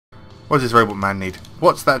What does this robot man need?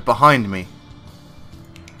 What's that behind me?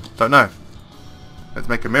 Don't know. Let's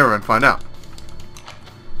make a mirror and find out.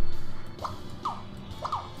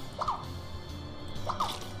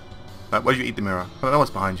 Why did you eat the mirror? I don't know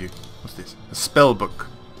what's behind you. What's this? A spell book.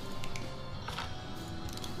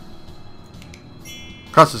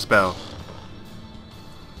 Cast a spell.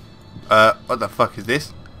 What the fuck is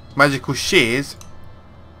this? Magical shears?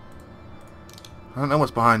 I don't know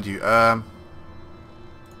what's behind you.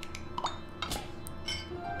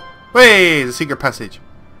 Wait, the secret passage.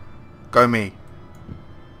 Go me.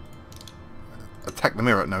 Attack the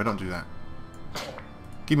mirror. No, don't do that.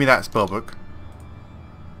 Give me that spell book.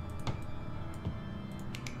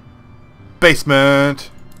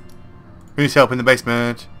 Basement. Who needs help in the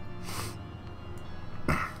basement?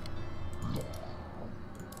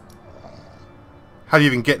 How do you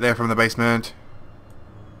even get there from the basement?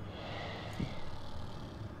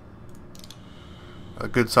 A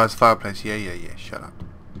good sized fireplace. Yeah. Shut up.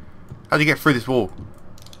 How do you get through this wall?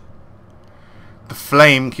 The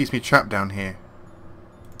flame keeps me trapped down here.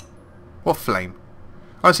 What flame?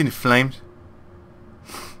 I don't see any flames.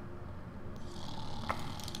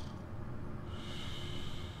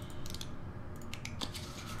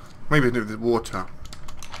 Maybe it's with water.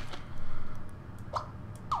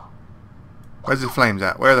 Where's the flames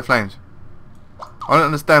at? Where are the flames? I don't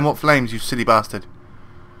understand what flames, you silly bastard.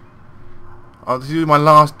 Oh, this is my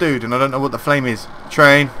last dude and I don't know what the flame is.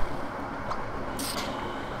 Train.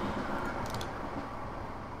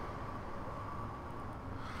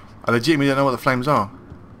 I legitimately don't know what the flames are.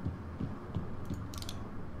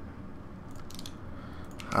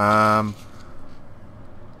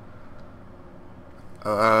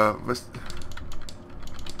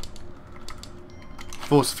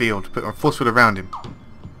 Force field. Put a force field around him.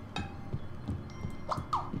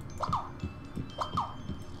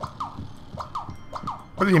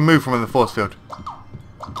 Where did he move from in the force field?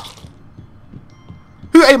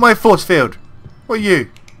 Who ate my force field? What are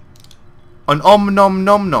you? An om nom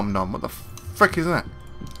nom nom nom. What the frick is that?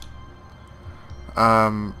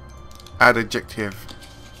 Add adjective.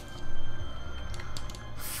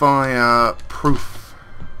 Fireproof.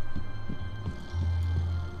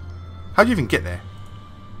 How do you even get there?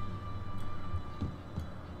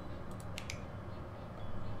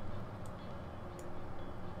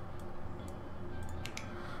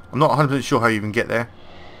 I'm not 100% sure how you even get there.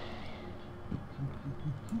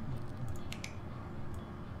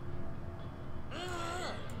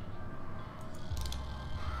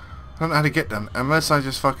 I don't know how to get them unless I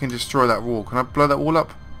just fucking destroy that wall. Can I blow that wall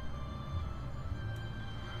up?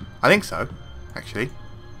 I think so, actually.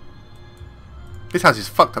 This house is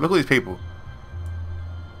fucked up. Look at all these people.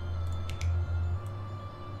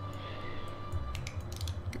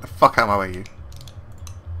 Get the fuck out of my way, you.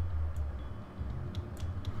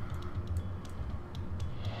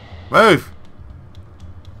 Move!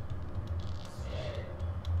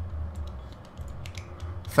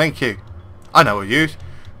 Thank you. I know what to use.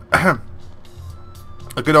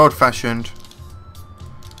 A good old-fashioned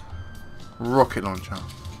rocket launcher.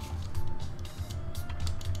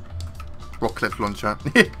 Rocket launcher.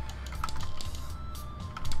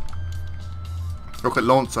 Rocket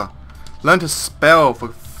launcher. Learn to spell, for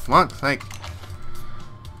fuck's sake.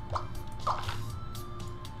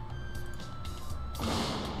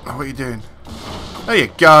 Oh, what are you doing? There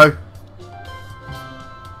you go.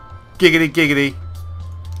 Giggity giggity.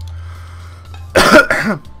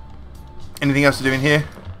 Anything else to do in here?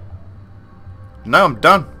 No, I'm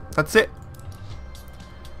done. That's it.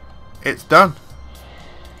 It's done.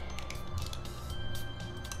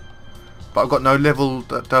 But I've got no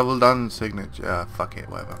double done signature. Fuck it,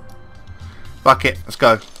 whatever. Fuck it, let's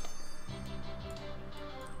go.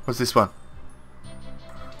 What's this one?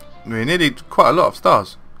 We needed quite a lot of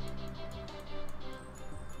stars.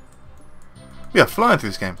 We are flying through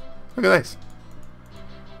this game. Look at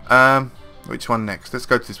this. Which one next? Let's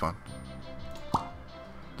go to this one.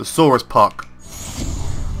 The Saurus Park.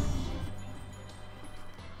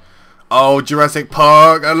 Oh, Jurassic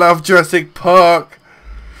Park! I love Jurassic Park!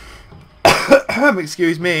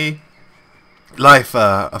 Excuse me. Life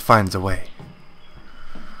finds a way.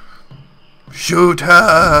 Shoot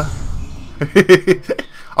her!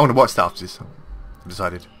 I want to watch that after this. I've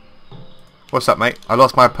decided. What's up, mate? I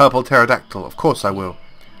lost my purple pterodactyl. Of course I will.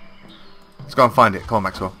 Let's go and find it. Come on,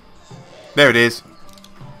 Maxwell. There it is.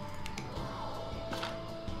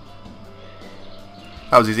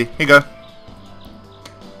 That was easy. Here you go.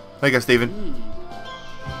 There you go, Stephen.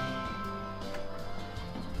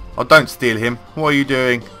 Oh, don't steal him. What are you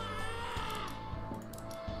doing?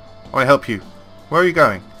 I want to help you. Where are you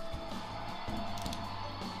going?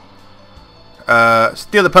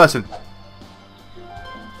 Steal the person.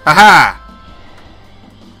 Aha!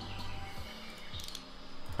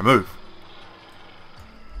 Remove.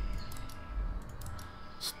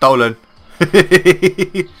 Stolen. Oh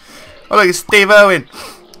look, it's Steve Irwin.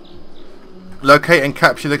 Locate and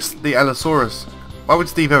capture the Allosaurus. Why would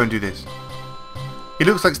Steve Irwin do this? He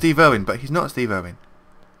looks like Steve Irwin, but he's not Steve Irwin.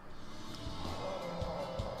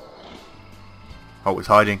 Oh, it's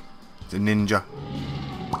hiding. It's a ninja.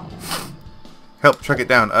 Help track it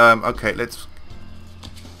down. Okay, let's...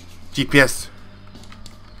 GPS.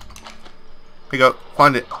 Here you go.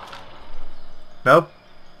 Find it. No?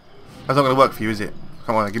 That's not going to work for you, is it?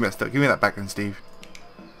 Come on, give me that stuff. Give me that back then, Steve.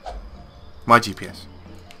 My GPS.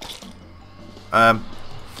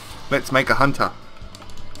 Let's make a hunter.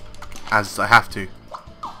 As I have to.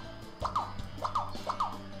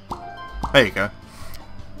 There you go.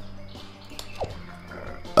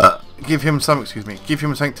 Give him some, excuse me, give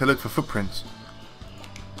him something to look for footprints.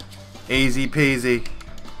 Easy peasy.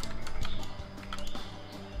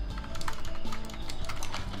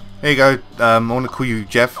 There you go. I want to call you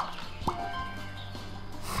Jeff.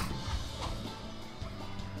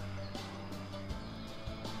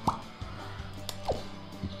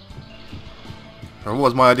 So what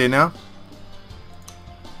was my idea now?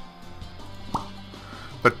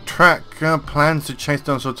 But track plans to chase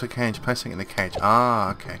dinosaurs to a cage, placing it in the cage.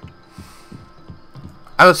 Ah, okay.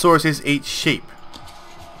 Allosauruses eat sheep.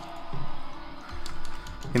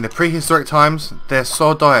 In the prehistoric times, their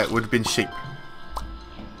sole diet would have been sheep.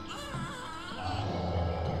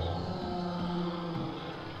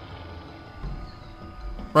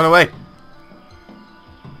 Run away!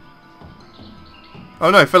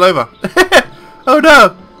 Oh no, he fell over. Oh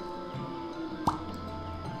no!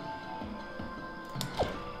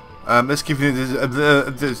 Let's give you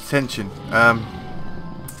the attention.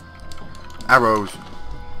 Arrows.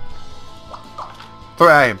 Throw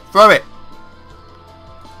it at him. Throw it!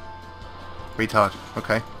 Retard.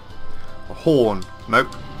 Okay. A horn.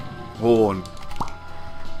 Nope. Horn.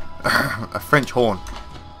 A French horn.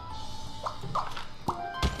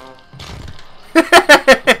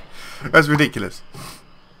 That's ridiculous.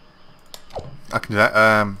 I can do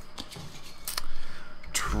that.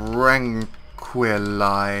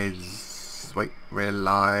 Tranquilize. Wait.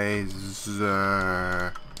 Realize.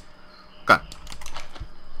 Gun.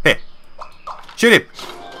 Here. Shoot him.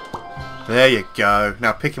 There you go.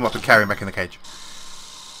 Now pick him up and carry him back in the cage.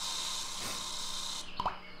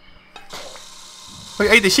 Oh, you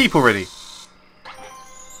ate the sheep already.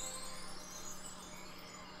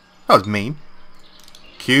 That was mean.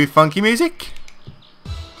 Cue funky music.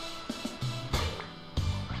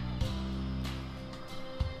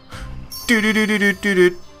 Do do do do do do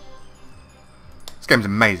do. This game's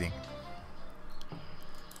amazing.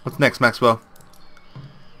 What's next, Maxwell?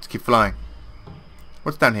 Let's keep flying.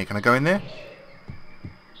 What's down here? Can I go in there?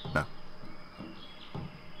 No.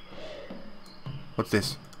 What's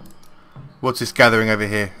this? What's this gathering over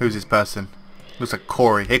here? Who's this person? Looks like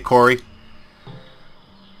Corey. Hey, Corey.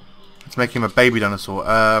 Let's make him a baby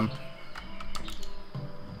dinosaur.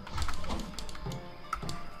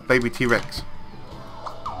 Baby T-Rex.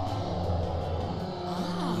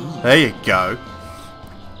 There you go.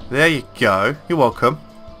 There you go. You're welcome.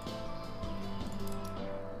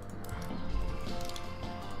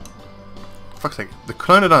 Fuck's sake. The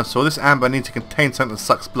clone of dinosaur. This amber needs to contain something that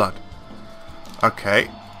sucks blood. Okay.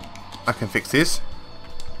 I can fix this.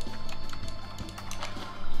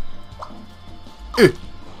 Ew.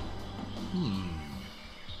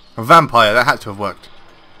 A vampire. That had to have worked.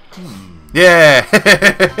 Yeah.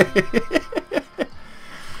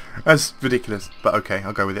 That's ridiculous. But okay.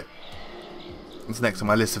 I'll go with it. What's next on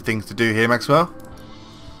my list of things to do here, Maxwell?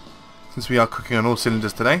 Since we are cooking on all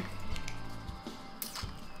cylinders today.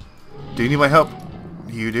 Do you need my help?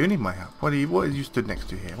 You do need my help. What are you stood next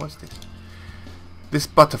to here? What's this? This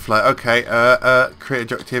butterfly. Okay.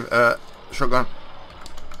 Create objective. Shotgun.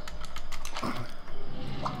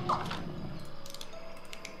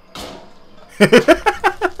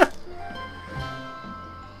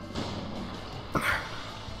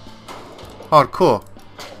 Hardcore.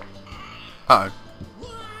 Uh oh.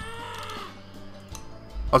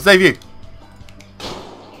 I'll save you.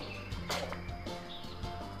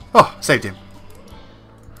 Oh, saved him.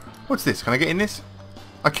 What's this? Can I get in this?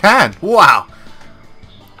 I can. Wow.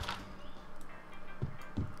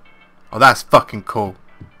 Oh, that's fucking cool.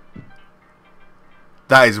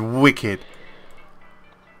 That is wicked.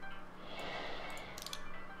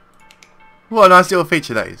 What a nice little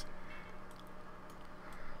feature that is.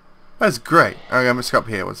 That's great. Okay, let's go up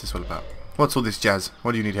here. What's this all about? What's all this jazz?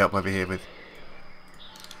 What do you need help over here with?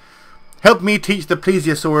 Help me teach the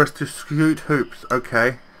plesiosaurus to shoot hoops.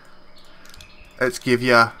 Okay. Let's give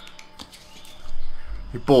ya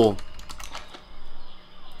your ball.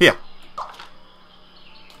 Here.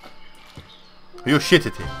 You're shit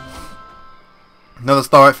at it. Another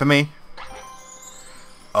star out for me.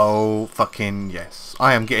 Oh, fucking yes.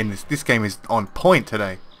 I am getting this. This game is on point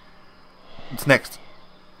today. What's next?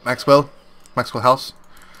 Maxwell? Maxwell house?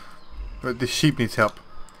 But this sheep needs help.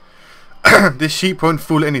 This sheep won't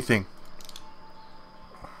fool anything.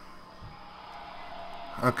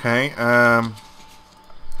 Okay,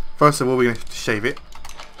 first of all we're going to shave it.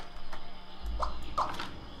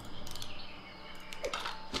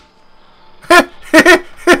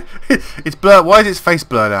 It's blurred. Why is its face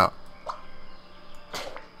blurred out?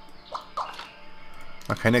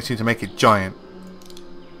 Okay, next we need to make it giant.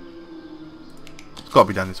 It's got to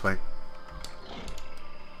be done this way.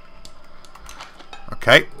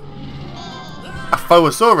 Okay. A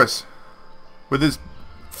Phosaurus with his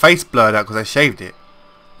face blurred out because I shaved it.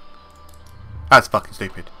 That's fucking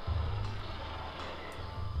stupid.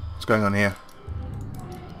 What's going on here?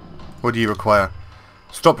 What do you require?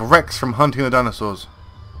 Stop Rex from hunting the dinosaurs.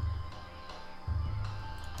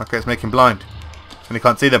 Okay, let's make him blind. And he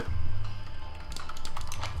can't see them.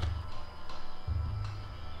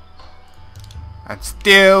 And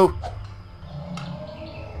still.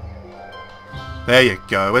 There you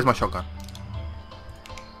go. Where's my shotgun?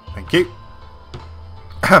 Thank you.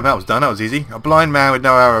 That was done. That was easy. A blind man with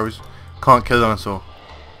no arrows can't kill a dinosaur.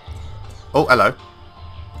 Oh, hello.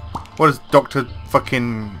 What does Dr.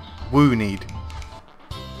 fucking Wu need?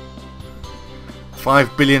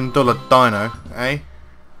 $5 billion dino, eh?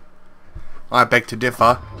 I beg to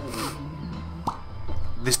differ.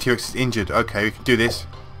 This T-Rex is injured. Okay, we can do this.